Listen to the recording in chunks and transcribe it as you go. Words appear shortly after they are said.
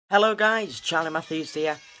Hello guys, Charlie Matthews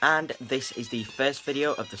here, and this is the first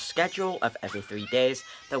video of the schedule of every 3 days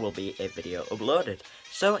there will be a video uploaded.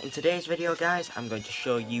 So in today's video guys, I'm going to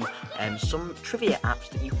show you some trivia apps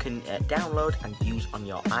that you can download and use on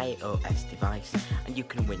your iOS device, and you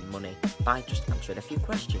can win money by just answering a few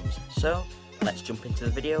questions. So let's jump into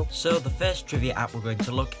the video. So the first trivia app we're going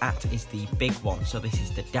to look at is the big one. So this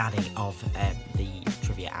is the daddy of the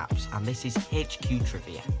trivia apps, and this is HQ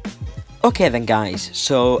Trivia. Okay then guys,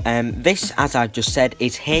 so this, as I just said,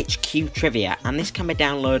 is HQ Trivia, and this can be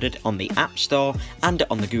downloaded on the App Store and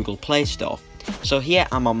on the Google Play Store. So here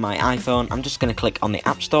I'm on my iPhone, I'm just going to click on the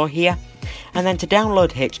App Store here, and then to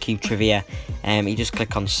download HQ Trivia, you just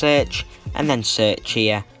click on search, and then search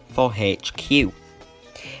here for HQ.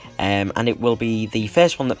 And it will be the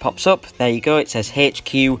first one that pops up. There you go, it says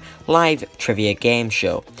HQ Live Trivia Game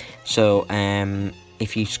Show. So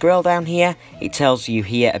if you scroll down here, it tells you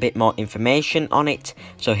here a bit more information on it.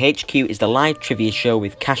 So HQ is the live trivia show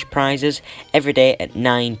with cash prizes every day at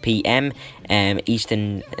 9 PM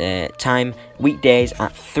Eastern Time, weekdays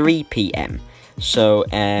at 3 PM. So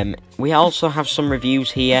we also have some reviews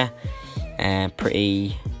here,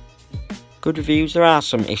 pretty good reviews. There are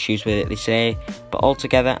some issues with it, they say, but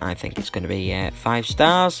altogether I think it's going to be 5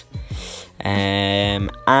 stars.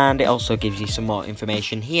 And it also gives you some more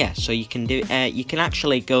information here, so you can you can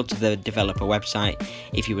actually go to the developer website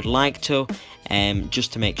if you would like to,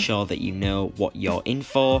 just to make sure that you know what you're in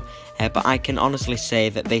for. But I can honestly say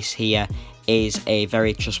that this here is a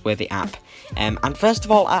very trustworthy app. And first of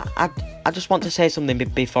all, I just want to say something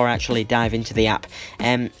before I actually dive into the app.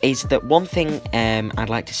 Is that one thing I'd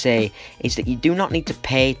like to say is that you do not need to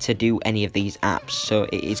pay to do any of these apps. So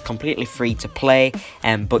it is completely free to play,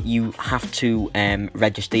 but you have to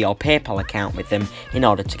register your PayPal account with them in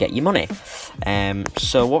order to get your money.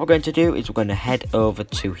 So what we're going to do is we're going to head over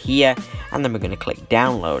to here, and then we're going to click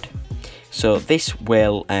download. So this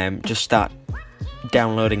will just start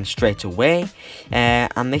downloading straight away,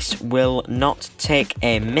 and this will not take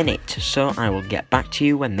a minute, so I will get back to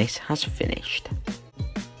you when this has finished.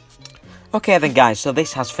 Okay then guys, so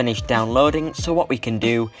this has finished downloading, so what we can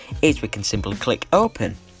do is we can simply click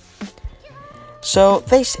open. So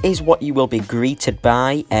this is what you will be greeted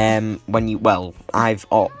by when you, well, I've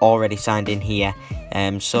already signed in here,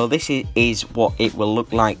 so this is what it will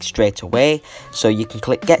look like straight away. So you can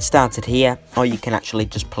click get started here, or you can actually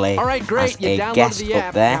just play as a guest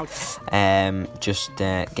up there. Just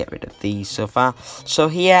get rid of these so far. So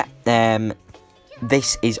here,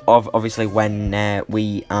 this is obviously when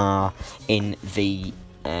we are in the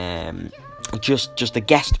just the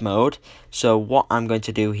guest mode. So what I'm going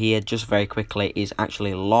to do here just very quickly is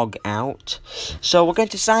actually log out. So we're going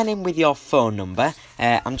to sign in with your phone number.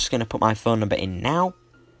 I'm just going to put my phone number in now.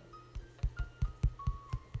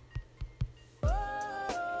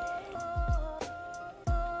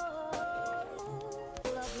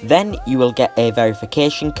 Then you will get a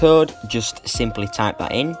verification code. Just simply type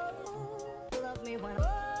that in.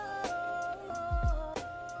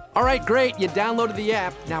 Alright, great, you downloaded the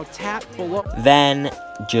app. Now tap below. Then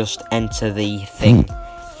just enter the thing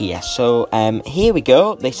here. So here we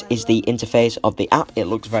go. This is the interface of the app. It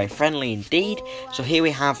looks very friendly indeed. So here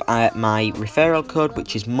we have my referral code,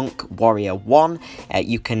 which is Monk Warrior 1.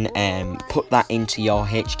 You can put that into your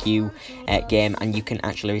HQ game, and you can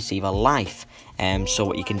actually receive a life. So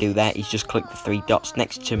what you can do there is just click the 3 dots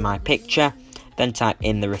next to my picture, then type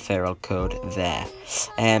in the referral code there.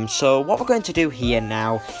 So what we're going to do here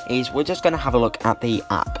now is we're just going to have a look at the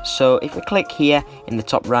app. So if we click here in the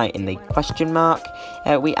top right in the question mark,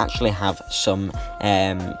 we actually have some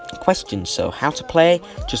questions. So how to play,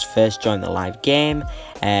 just first join the live game,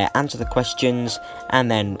 answer the questions, and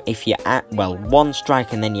then if you're at, well, 1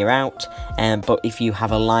 strike and then you're out, but if you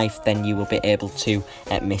have a life, then you will be able to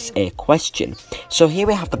miss a question. So here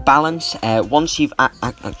we have the balance. Once you've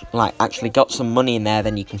actually got some money in there,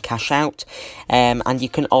 then you can cash out, and you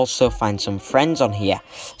can also find some friends on here.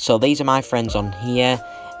 So these are my friends on here.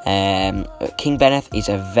 King Benneth is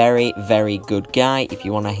a very good guy. If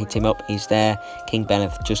you want to hit him up, he's there. King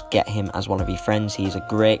Benneth, just get him as one of your friends. He's a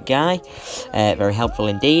great guy, very helpful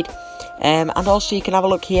indeed. And also you can have a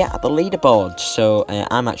look here at the leaderboard. So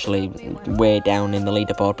I'm actually way down in the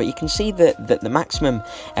leaderboard, but you can see that the maximum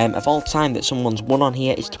of all time that someone's won on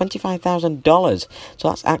here is $25,000. So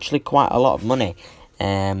that's actually quite a lot of money.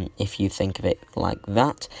 If you think of it like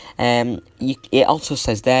that. It also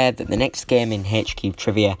says there that the next game in HQ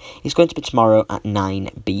Trivia is going to be tomorrow at 9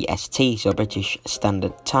 BST, so British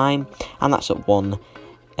Standard Time, and that's at 1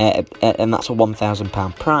 and that's a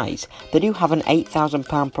 £1,000 prize. They do have an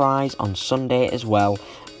 £8,000 prize on Sunday as well,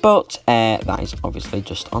 but that is obviously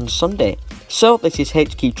just on Sunday. So this is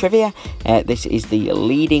HQ Trivia. This is the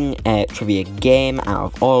leading trivia game out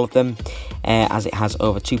of all of them, as it has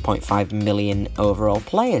over 2.5 million overall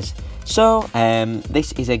players. So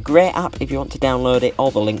this is a great app if you want to download it.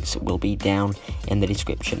 All the links will be down in the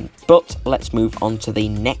description. But let's move on to the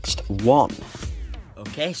next one.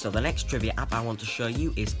 Okay, so the next trivia app I want to show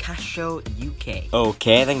you is Cash Show UK.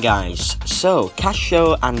 Okay then guys, so Cash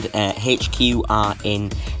Show and HQ are in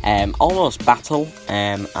almost battle.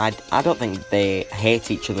 I don't think they hate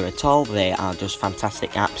each other at all. They are just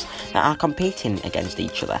fantastic apps that are competing against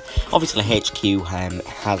each other. Obviously HQ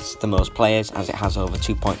has the most players, as it has over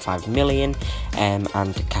 2.5 million, and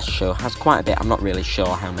Cash Show has quite a bit. I'm not really sure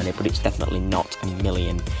how many, but it's definitely not a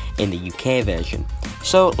million in the UK version.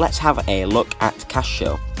 So let's have a look at Cash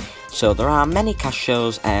Show. So there are many Cash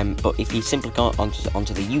Shows, but if you simply go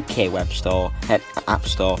onto the UK web store, app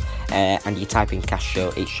store, and you type in Cash Show,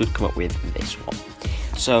 it should come up with this one.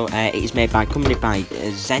 So it is made by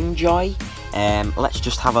ZENJOY. Let's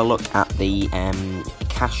just have a look at the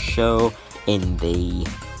Cash Show in the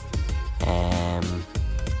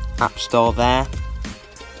app store there.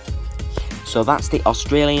 So that's the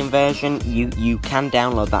Australian version. You can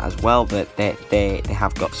download that as well, but they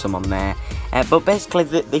have got some on there. But basically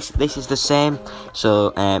this is the same.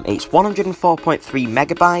 So it's 104.3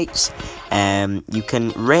 megabytes. You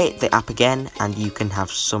can rate the app again, and you can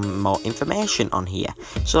have some more information on here.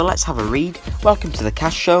 So let's have a read. Welcome to the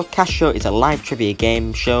Cash Show. Cash Show is a live trivia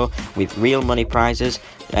game show with real money prizes.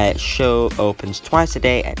 Show opens twice a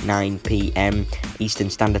day at 9 PM Eastern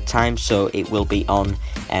Standard Time, so it will be on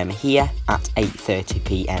here at 8:30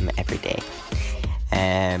 PM every day.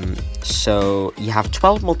 So you have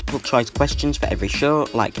 12 multiple choice questions for every show,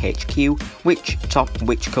 like HQ, which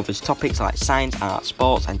covers topics like science, art,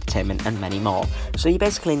 sports, entertainment, and many more. So you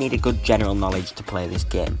basically need a good general knowledge to play this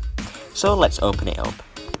game. So let's open it up.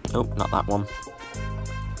 Oh, not that one.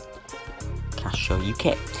 Cash Show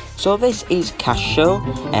UK. So this is Cash Show.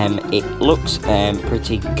 It looks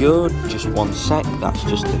pretty good. Just one sec. That's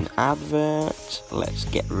just an advert. Let's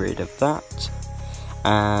get rid of that.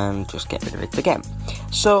 And just get rid of it again.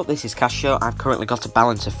 So this is Cash Show. I've currently got a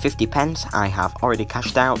balance of 50 pence. I have already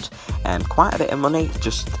cashed out quite a bit of money.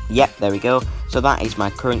 Yep, there we go. So that is my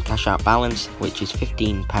current cash out balance, which is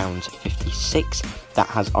 £15.56. That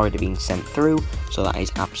has already been sent through, so that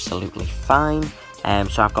is absolutely fine.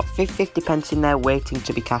 So I've got 50 pence in there waiting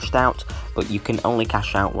to be cashed out, but you can only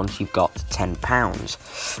cash out once you've got £10.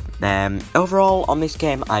 Overall on this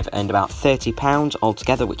game I've earned about £30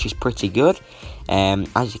 altogether, which is pretty good.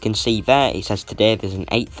 As you can see there, it says today there's an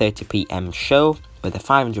 8:30 PM show with a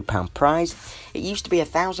 £500 prize. It used to be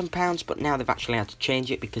 £1,000, but now they've actually had to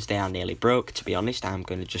change it because they are nearly broke. To be honest, I'm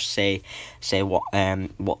going to just say what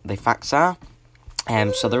the facts are.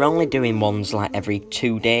 So they're only doing ones like every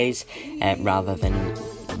 2 days, rather than,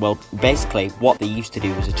 well, basically what they used to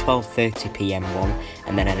do was a 12:30 PM one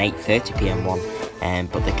and then an 8:30 PM one,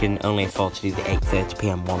 but they can only afford to do the 8:30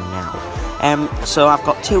 PM one now. So I've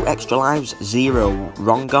got 2 extra lives, 0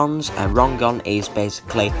 wrong gons. Wrong gon is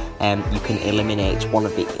basically you can eliminate one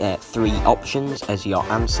of the 3 options as your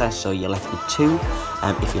answer, so you're left with 2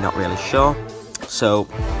 if you're not really sure. So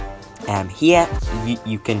here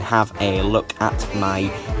you can have a look at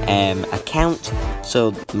my account.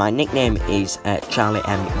 So my nickname is Charlie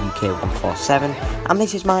UK147, and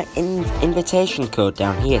this is my invitation code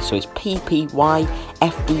down here. So it's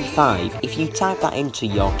PPYFD5. If you type that into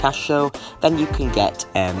your Cash Show, then you can get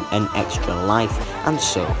an extra life, and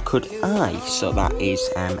so could I. So that is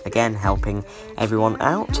again helping everyone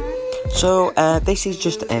out. So this is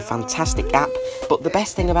just a fantastic app, but the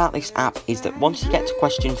best thing about this app is that once you get to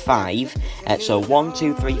question 5, so 1,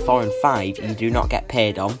 2, 3, 4 and 5 you do not get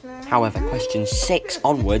paid on. However, question 6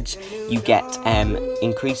 onwards you get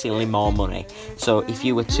increasingly more money. So if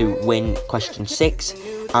you were to win question 6,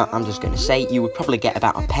 I'm just going to say you would probably get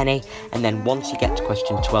about a penny, and then once you get to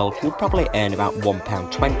question 12 you'll probably earn about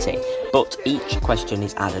 £1.20, but each question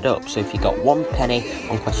is added up. So if you got 1 penny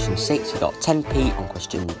on question 6, you got 10p on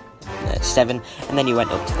question 7, and then you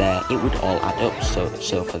went up to there, it would all add up,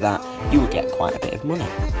 so for that you would get quite a bit of money.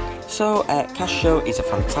 So Cash Show is a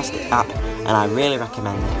fantastic app, and I really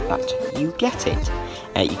recommend that you get it.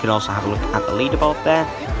 You can also have a look at the leaderboard there,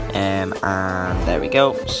 and there we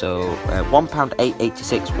go. So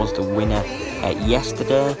 £1.886 was the winner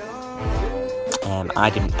yesterday. I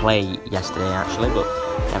didn't play yesterday actually, but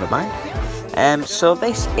never mind. So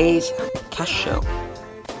this is Cash Show.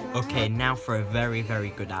 Okay, now for a very, very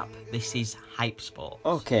good app. This is HYPSPORTS.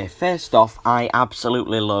 Okay, first off, I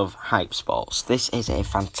absolutely love HYPSPORTS. This is a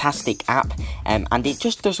fantastic app, and it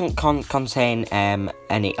just doesn't contain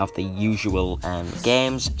any of the usual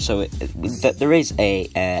games. So there is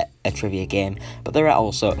a trivia game, but there are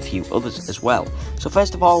also a few others as well. So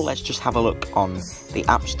first of all, let's just have a look on the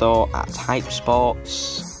App Store at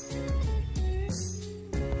HYPSPORTS.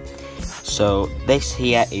 So this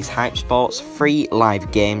here is HYPSPORTS, free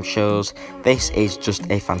live game shows. This is just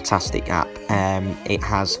a fantastic app. It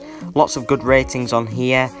has lots of good ratings on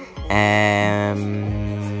here.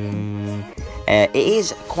 It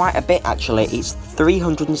is quite a bit actually. It's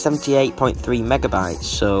 378.3 megabytes,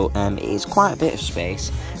 so it is quite a bit of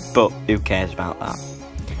space, but who cares about that?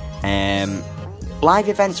 Live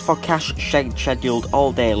events for cash scheduled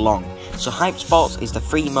all day long. So HYPSPORTS is the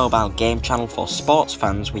free mobile game channel for sports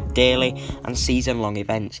fans with daily and season-long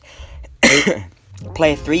events.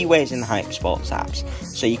 Play 3 ways in the HYPSPORTS apps.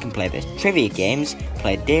 So you can play the trivia games,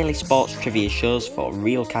 play daily sports trivia shows for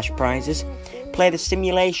real cash prizes, play the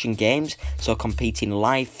simulation games, so competing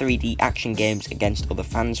live 3D action games against other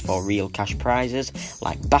fans for real cash prizes,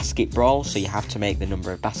 like basketball, so you have to make the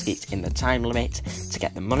number of baskets in the time limit to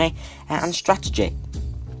get the money, and strategy.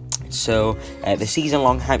 So, the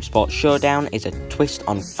season-long HYPSPORTS Showdown is a twist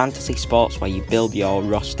on fantasy sports where you build your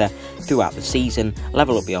roster throughout the season,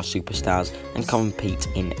 level up your superstars, and compete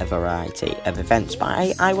in a variety of events.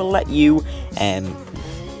 But I will let you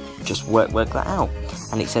just work that out.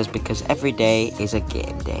 And it says, because every day is a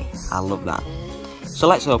game day. I love that. So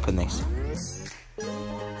let's open this.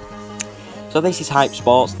 So this is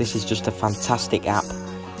HYPSPORTS. This is just a fantastic app.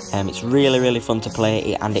 It's really, really fun to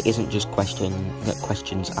play, and it isn't just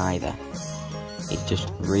questions either. It's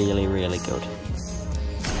just really, really good.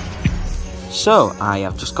 So I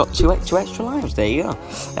have just got two extra lives. There you go.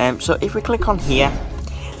 So if we click on here,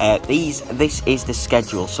 this is the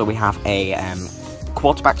schedule. So we have a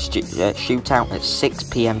quarterback shootout at 6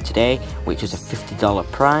 PM today, which is a $50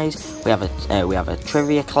 prize. We have a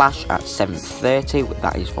trivia clash at 7:30.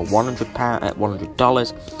 That is for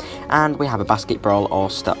 $100, and we have a basketball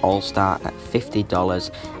all-star at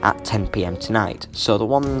 $50 at 10 PM tonight. So the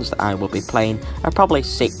ones that I will be playing are probably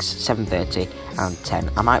 6, 7:30, and 10.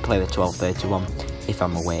 I might play the 12:30 one if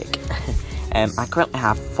I'm awake. I currently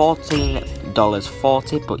have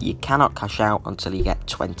 $14.40, but you cannot cash out until you get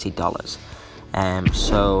 $20.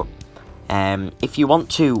 So if you want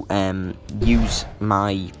to use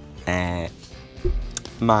my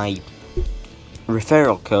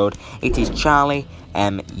referral code, it is Charlie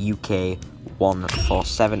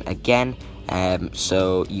UK147 again.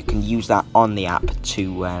 So you can use that on the app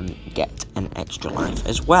to get an extra life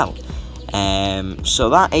as well. So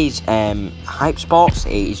that is HYPSPORTS.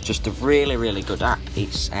 It is just a really, really good app.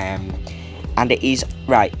 It's and it is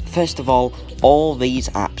right. First of all these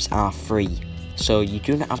apps are free. So you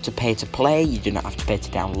do not have to pay to play, you do not have to pay to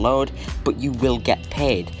download, but you will get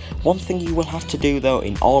paid. One thing you will have to do though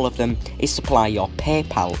in all of them is supply your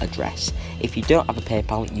PayPal address. If you don't have a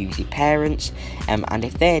PayPal, use your parents, and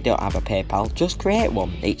if they don't have a PayPal, just create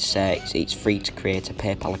one. It's free to create a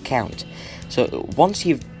PayPal account. So once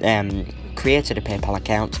you've created a PayPal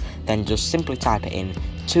account, then just simply type it in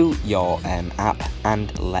to your app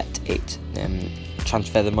and let it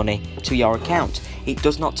transfer the money to your account. It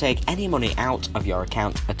does not take any money out of your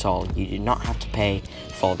account at all. You do not have to pay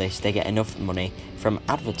for this. They get enough money from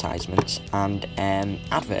advertisements and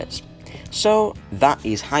adverts. So that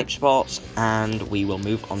is HYPSPORTS, and we will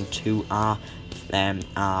move on to our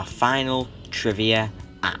final trivia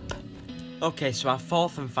app. Okay, so our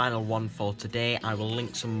fourth and final one for today, I will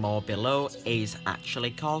link some more below, is actually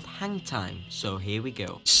called Hangtime. So here we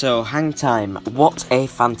go. So Hangtime, what a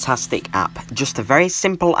fantastic app. Just a very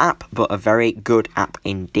simple app, but a very good app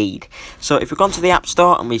indeed. So if we go onto the App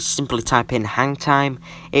Store and we simply type in Hangtime,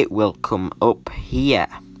 it will come up here.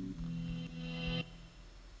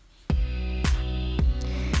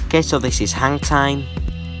 Okay, so this is Hangtime.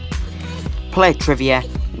 Play trivia,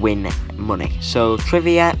 win money. So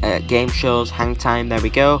trivia, game shows, Hangtime, there we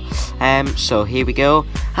go. So here we go.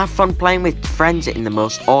 Have fun playing with friends in the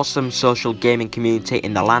most awesome social gaming community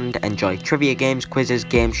in the land. Enjoy trivia games, quizzes,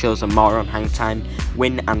 game shows and more on Hangtime.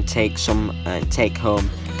 Win and take home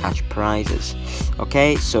cash prizes.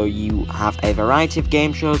 Okay, so you have a variety of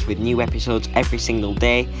game shows with new episodes every single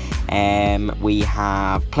day. We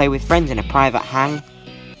have play with friends in a private hang.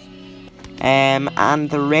 And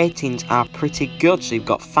the ratings are pretty good. So you've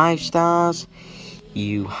got 5 stars,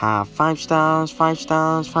 you have 5 stars, 5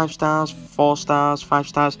 stars, 5 stars, 4 stars, 5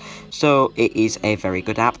 stars. So it is a very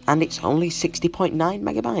good app, and it's only 60.9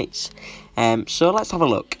 megabytes. So let's have a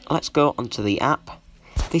look. Let's go onto the app.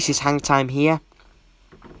 This is Hangtime here.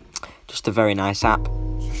 Just a very nice app.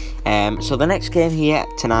 So the next game here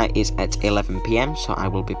tonight is at 11 PM, so I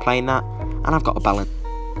will be playing that, and I've got a balance.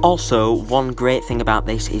 Also, one great thing about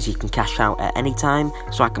this is you can cash out at any time,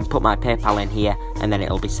 so I can put my PayPal in here and then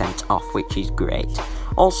it'll be sent off, which is great.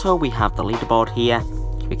 Also, we have the leaderboard here,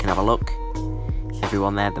 we can have a look.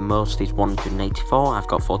 Everyone there, the most is 184, I've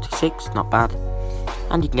got 46, not bad.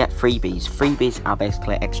 And you can get freebies. Freebies are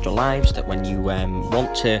basically extra lives that when you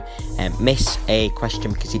want to miss a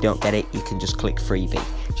question because you don't get it, you can just click freebie.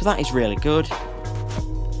 So that is really good.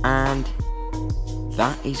 And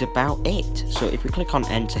that is about it. So if we click on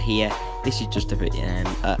enter here, this is just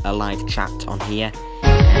a live chat on here.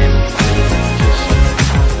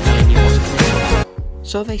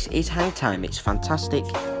 So this is Hangtime, it's fantastic,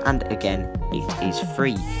 and again, it is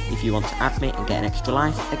free. If you want to add me and get an extra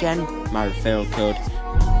life, again, my referral code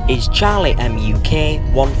is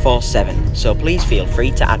CharlieMUK147, so please feel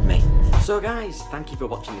free to add me. So guys, thank you for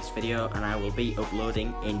watching this video, and I will be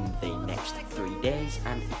uploading in the next 3 days,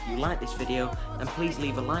 and if you like this video, then please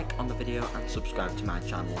leave a like on the video and subscribe to my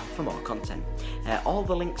channel for more content. All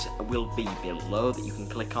the links will be below that you can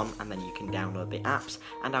click on, and then you can download the apps,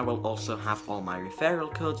 and I will also have all my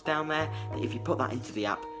referral codes down there, that if you put that into the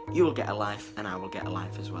app, you will get a life, and I will get a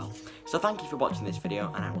life as well. So thank you for watching this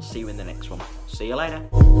video, and I will see you in the next one. See you later.